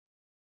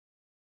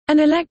An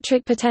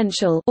electric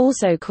potential,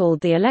 also called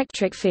the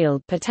electric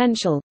field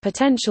potential,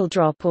 potential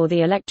drop or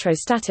the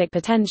electrostatic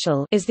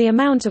potential, is the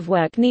amount of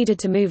work needed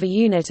to move a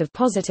unit of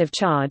positive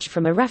charge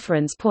from a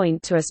reference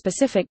point to a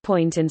specific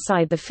point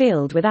inside the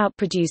field without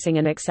producing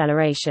an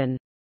acceleration.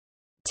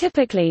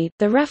 Typically,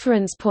 the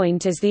reference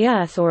point is the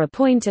Earth or a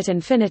point at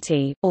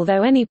infinity,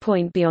 although any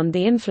point beyond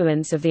the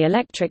influence of the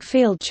electric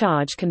field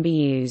charge can be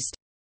used.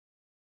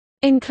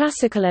 In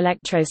classical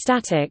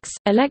electrostatics,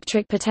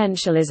 electric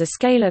potential is a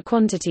scalar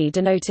quantity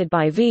denoted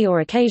by V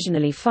or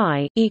occasionally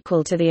phi,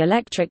 equal to the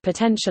electric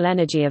potential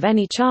energy of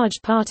any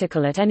charged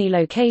particle at any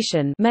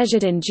location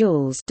measured in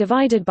joules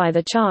divided by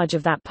the charge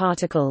of that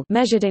particle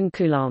measured in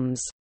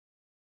coulombs.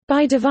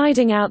 By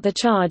dividing out the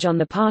charge on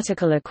the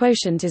particle, a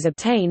quotient is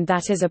obtained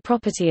that is a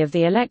property of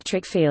the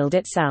electric field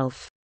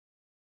itself.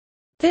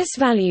 This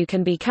value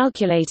can be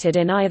calculated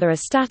in either a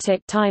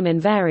static time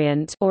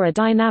invariant or a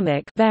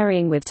dynamic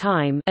varying with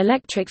time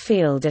electric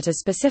field at a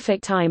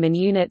specific time in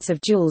units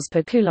of joules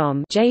per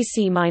coulomb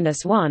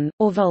 (Jc-1)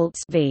 or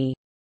volts V.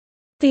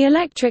 The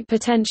electric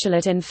potential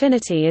at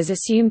infinity is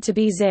assumed to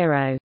be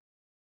zero.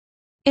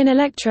 In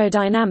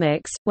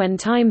electrodynamics, when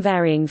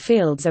time-varying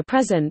fields are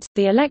present,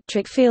 the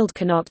electric field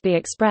cannot be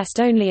expressed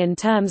only in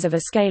terms of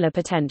a scalar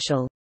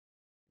potential.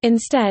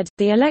 Instead,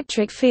 the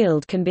electric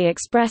field can be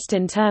expressed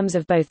in terms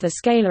of both the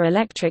scalar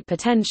electric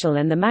potential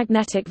and the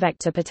magnetic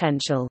vector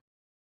potential.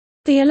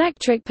 The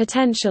electric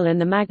potential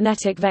and the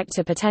magnetic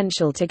vector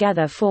potential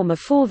together form a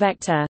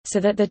four-vector,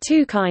 so that the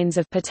two kinds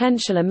of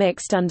potential are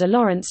mixed under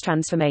Lorentz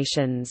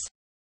transformations.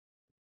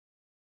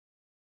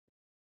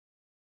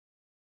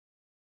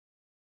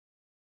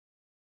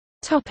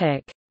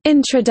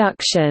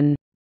 Introduction.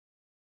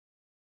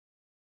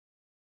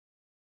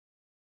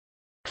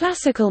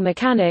 Classical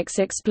mechanics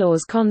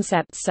explores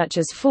concepts such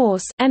as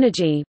force,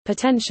 energy,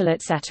 potential,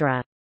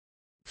 etc.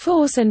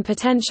 Force and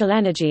potential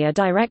energy are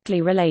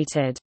directly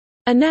related.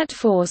 A net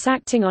force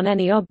acting on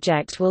any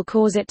object will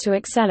cause it to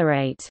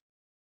accelerate.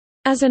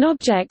 As an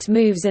object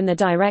moves in the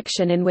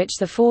direction in which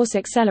the force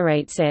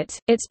accelerates it,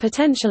 its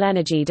potential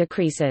energy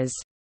decreases.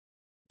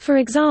 For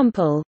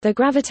example, the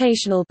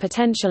gravitational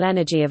potential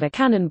energy of a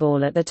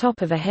cannonball at the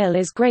top of a hill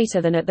is greater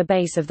than at the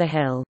base of the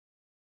hill.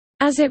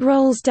 As it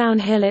rolls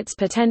downhill, its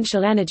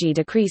potential energy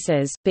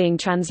decreases, being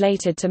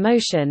translated to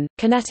motion,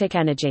 kinetic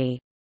energy.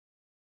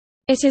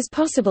 It is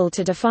possible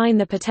to define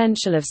the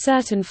potential of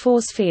certain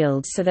force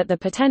fields so that the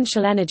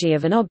potential energy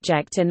of an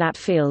object in that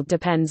field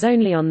depends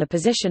only on the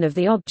position of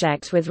the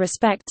object with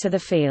respect to the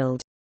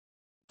field.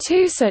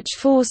 Two such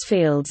force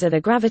fields are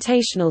the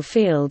gravitational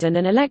field and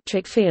an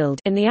electric field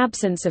in the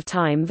absence of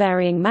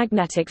time-varying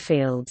magnetic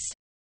fields.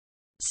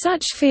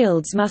 Such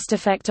fields must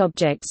affect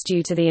objects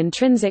due to the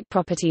intrinsic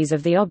properties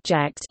of the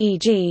object,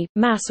 e.g.,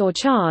 mass or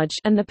charge,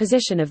 and the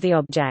position of the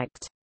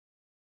object.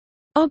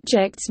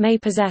 Objects may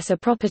possess a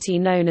property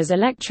known as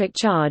electric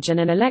charge,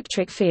 and an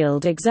electric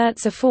field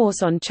exerts a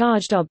force on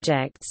charged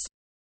objects.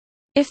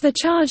 If the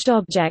charged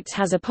object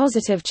has a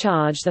positive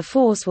charge, the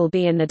force will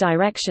be in the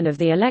direction of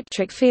the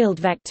electric field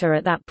vector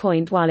at that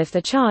point, while if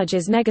the charge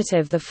is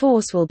negative, the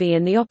force will be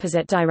in the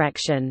opposite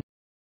direction.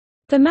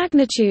 The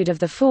magnitude of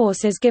the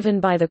force is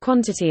given by the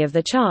quantity of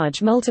the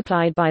charge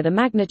multiplied by the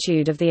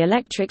magnitude of the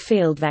electric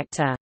field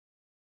vector.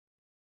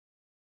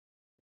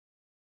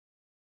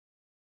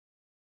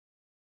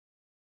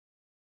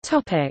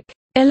 Topic: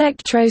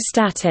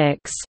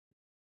 Electrostatics.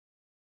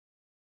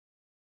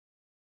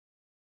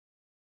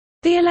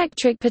 The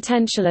electric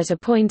potential at a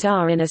point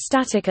R in a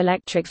static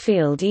electric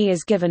field E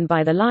is given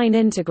by the line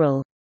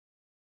integral,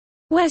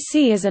 where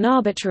C is an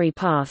arbitrary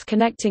path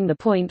connecting the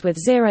point with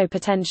zero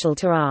potential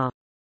to R.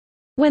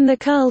 When the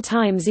curl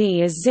times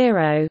E is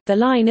zero, the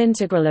line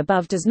integral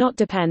above does not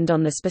depend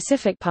on the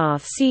specific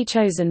path C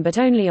chosen but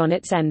only on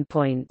its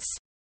endpoints.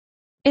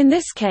 In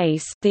this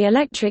case, the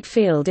electric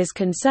field is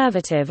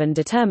conservative and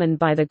determined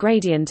by the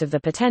gradient of the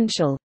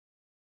potential.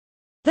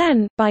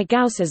 Then, by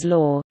Gauss's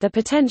law, the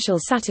potential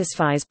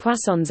satisfies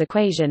Poisson's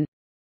equation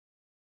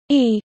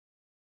E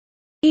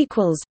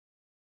equals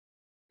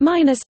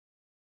minus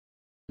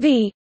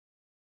V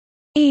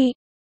E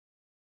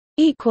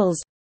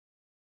equals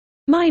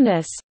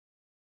minus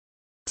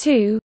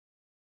 2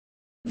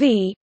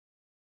 V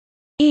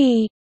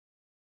E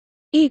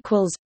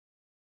equals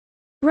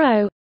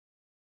rho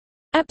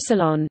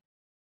epsilon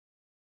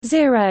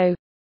 0.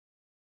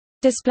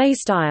 Display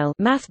style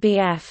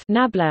mathbf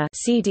nabla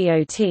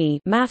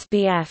cdot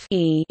mathbf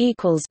E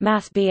equals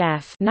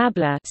mathbf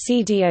nabla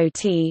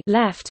cdot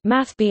left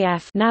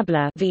mathbf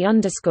nabla V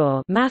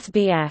underscore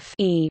mathbf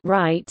E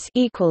right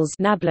equals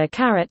nabla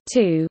caret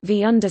 2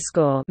 V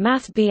underscore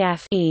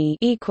mathbf E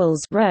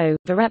equals rho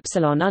var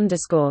epsilon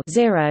underscore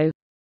 0,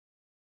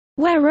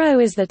 where rho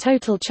is the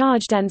total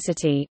charge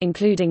density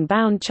including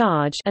bound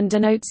charge and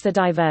denotes the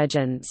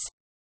divergence.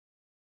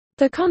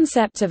 The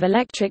concept of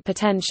electric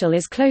potential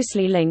is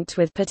closely linked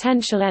with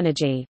potential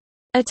energy.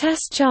 A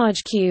test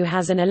charge Q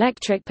has an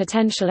electric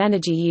potential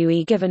energy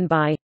UE given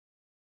by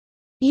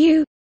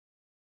U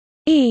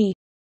E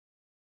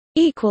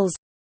equals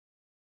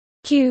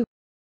Q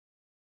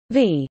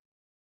V.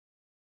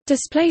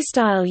 Display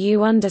style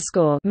U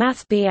underscore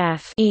math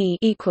BF E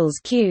equals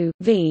Q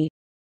V.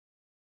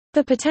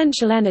 The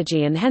potential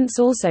energy and hence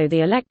also the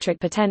electric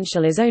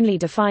potential is only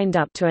defined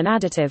up to an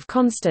additive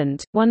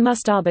constant. One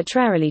must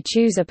arbitrarily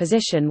choose a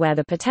position where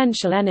the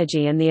potential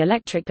energy and the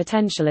electric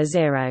potential are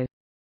zero.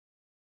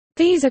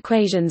 These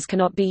equations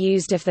cannot be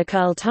used if the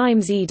curl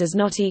times E does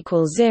not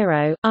equal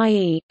zero,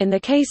 i.e., in the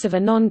case of a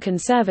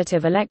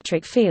non-conservative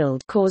electric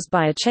field caused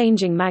by a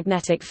changing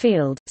magnetic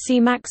field. See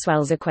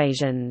Maxwell's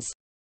equations.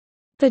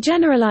 The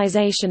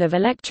generalization of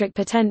electric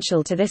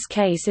potential to this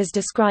case is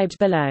described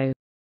below.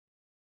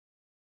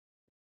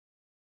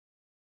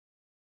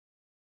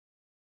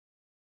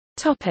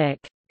 Topic: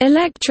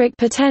 Electric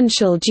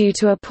potential due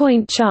to a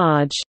point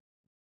charge.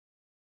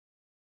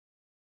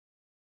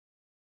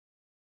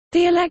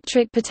 The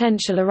electric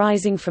potential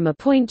arising from a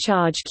point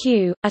charge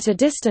q, at a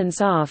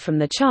distance r from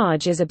the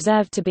charge is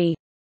observed to be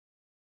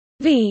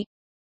V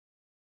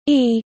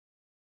E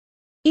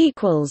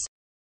equals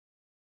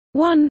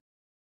 1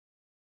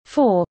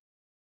 4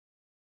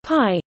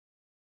 pi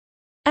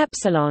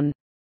epsilon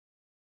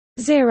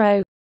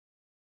 0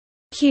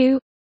 q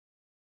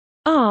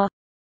r.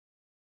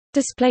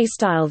 Display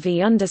style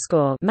V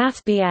underscore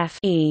math BF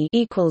E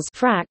equals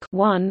frac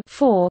 1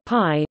 4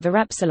 pi var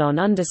epsilon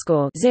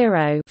underscore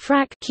 0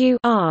 frac Q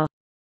R,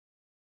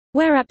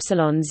 where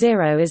epsilon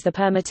 0 is the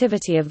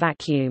permittivity of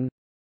vacuum.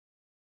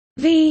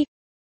 V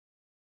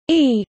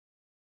E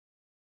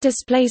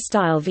display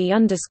style V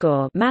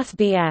underscore math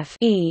BF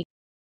E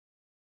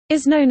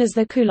is known as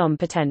the Coulomb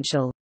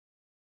potential.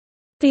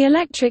 The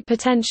electric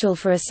potential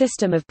for a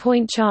system of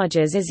point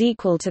charges is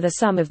equal to the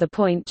sum of the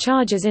point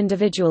charges'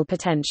 individual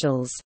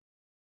potentials.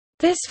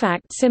 This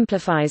fact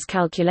simplifies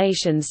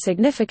calculations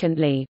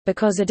significantly,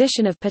 because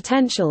addition of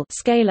potential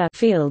scalar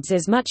fields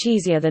is much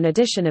easier than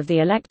addition of the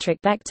electric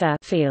vector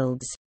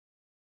fields.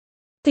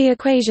 The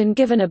equation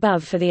given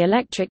above for the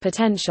electric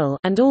potential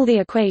and all the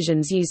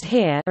equations used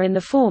here are in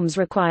the forms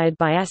required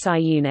by SI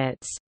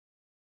units.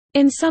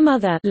 In some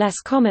other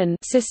less common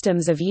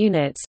systems of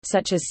units,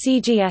 such as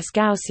CGS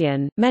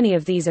Gaussian, many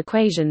of these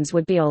equations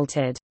would be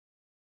altered.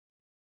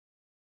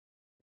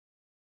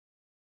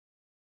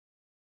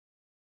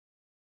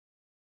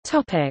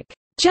 Topic: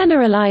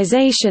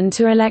 Generalization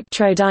to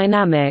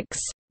electrodynamics.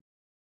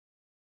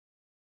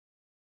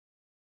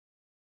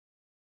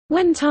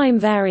 When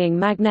time-varying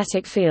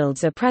magnetic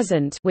fields are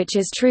present, which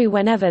is true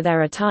whenever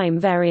there are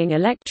time-varying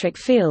electric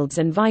fields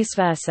and vice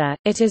versa,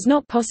 it is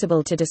not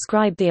possible to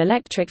describe the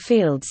electric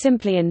field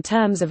simply in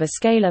terms of a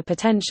scalar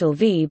potential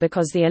V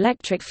because the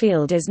electric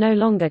field is no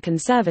longer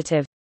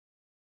conservative.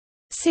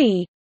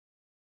 C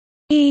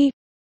E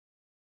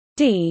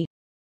D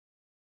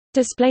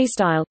display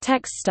style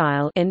text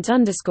style int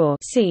underscore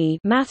C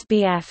math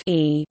BF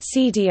E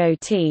C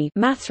dot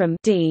mathrm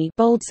D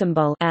bold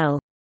symbol L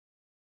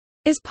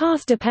is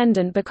path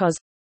dependent because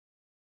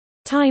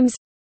times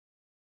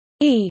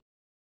E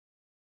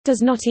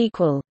does not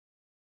equal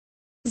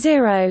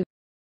 0.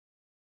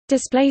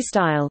 Display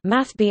style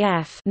math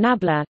BF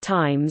nabla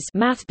times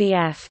math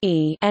BF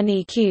E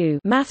neq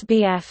math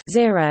BF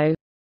 0.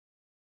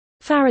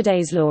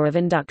 Faraday's law of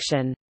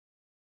induction.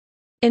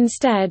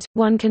 Instead,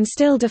 one can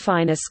still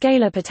define a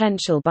scalar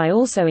potential by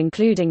also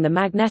including the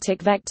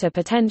magnetic vector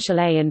potential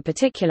A. In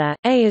particular,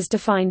 A is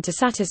defined to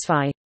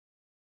satisfy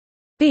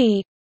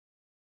B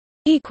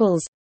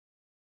equals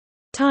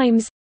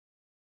times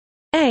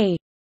A.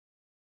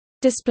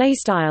 Display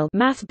style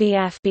math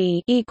BF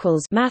B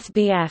equals math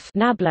BF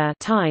nabla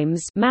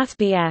times math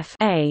BF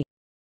A,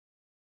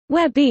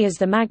 where B is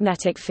the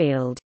magnetic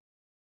field.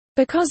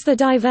 Because the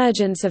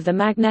divergence of the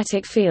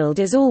magnetic field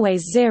is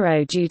always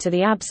zero due to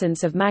the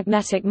absence of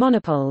magnetic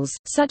monopoles,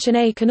 such an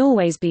A can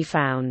always be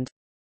found.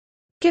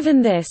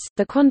 Given this,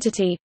 the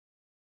quantity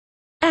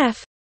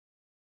F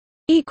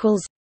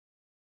equals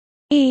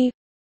E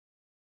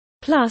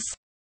plus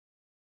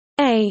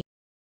A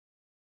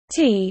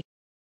T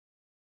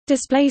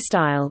display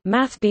style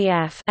math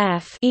BF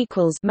F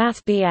equals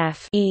math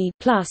BF E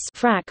plus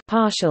frac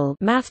partial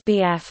math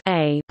BF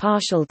A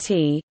partial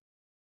T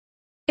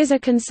is a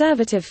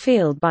conservative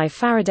field by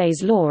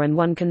Faraday's law, and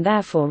one can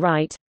therefore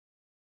write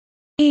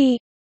E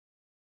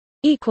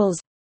equals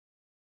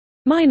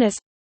minus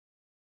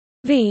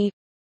V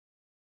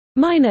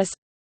minus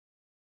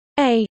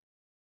A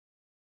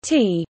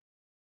T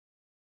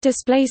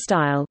display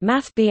style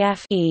math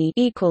BF E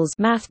equals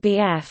math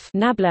BF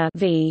nabla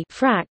V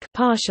frac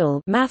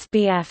partial math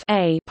BF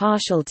A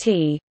partial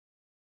T,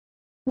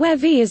 where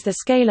V is the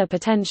scalar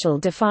potential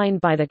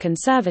defined by the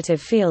conservative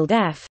field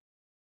F.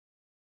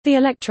 The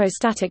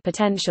electrostatic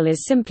potential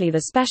is simply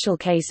the special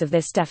case of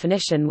this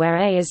definition where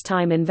A is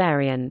time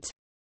invariant.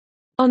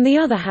 On the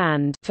other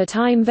hand, for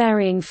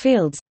time-varying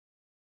fields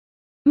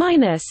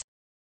minus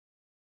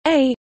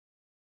A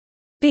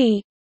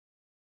B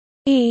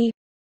E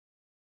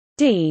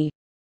D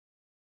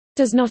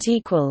does not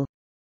equal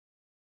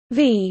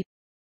V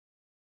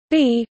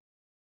B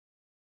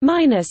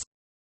minus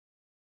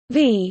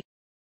V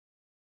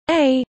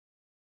A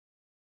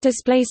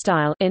display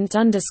style int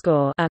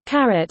underscore a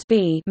caret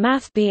b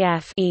math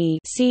bf e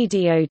c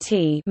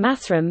dot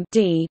mathrm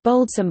d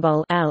bold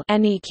symbol l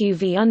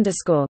neqv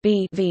underscore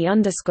b v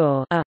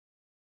underscore a.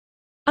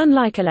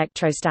 Unlike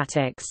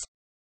electrostatics.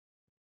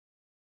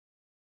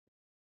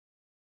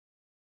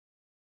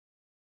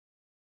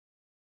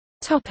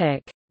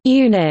 Topic: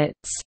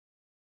 Units.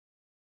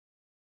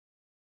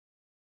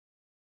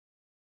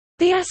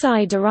 The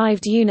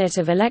SI-derived unit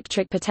of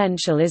electric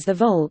potential is the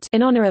volt,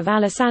 in honor of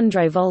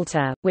Alessandro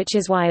Volta, which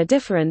is why a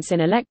difference in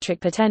electric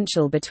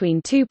potential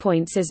between 2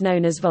 points is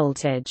known as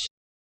voltage.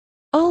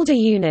 Older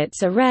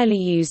units are rarely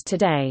used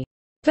today.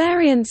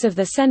 Variants of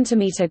the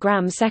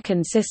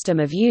centimeter-gram-second system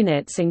of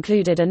units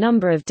included a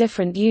number of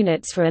different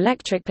units for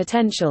electric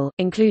potential,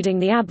 including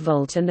the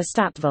abvolt and the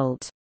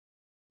stapvolt.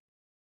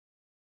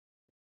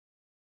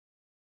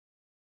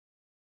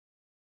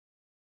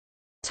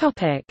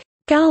 Topic: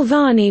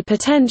 Galvani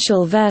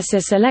potential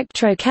versus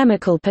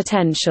electrochemical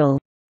potential.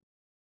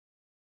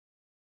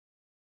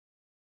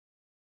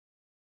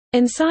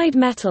 Inside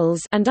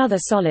metals and other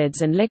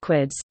solids and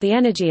liquids, the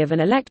energy of an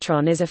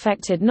electron is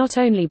affected not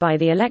only by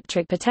the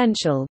electric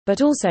potential,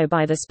 but also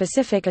by the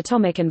specific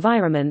atomic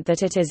environment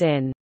that it is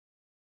in.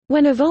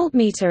 When a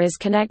voltmeter is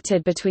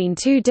connected between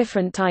two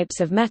different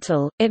types of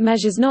metal, it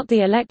measures not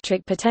the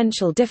electric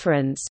potential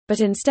difference,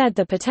 but instead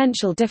the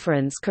potential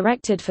difference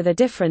corrected for the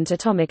different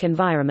atomic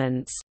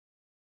environments.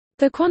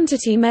 The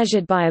quantity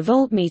measured by a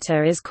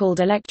voltmeter is called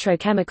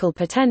electrochemical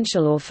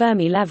potential or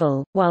Fermi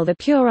level, while the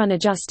pure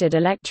unadjusted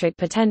electric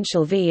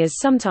potential V is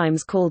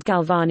sometimes called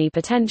Galvani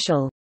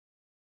potential.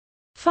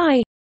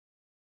 Phi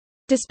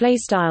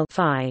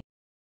 _phi.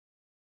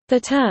 The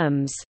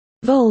terms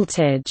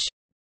voltage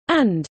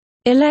and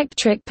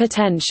electric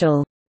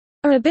potential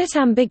are a bit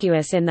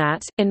ambiguous in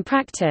that, in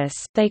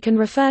practice, they can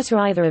refer to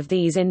either of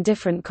these in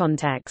different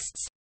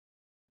contexts.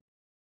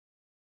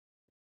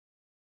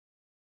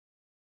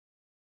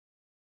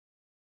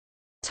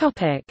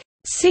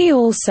 See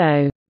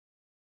also: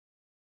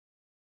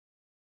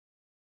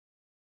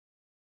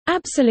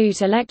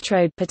 absolute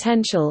electrode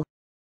potential,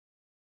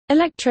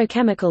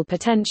 electrochemical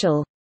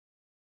potential,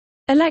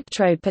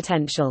 electrode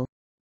potential.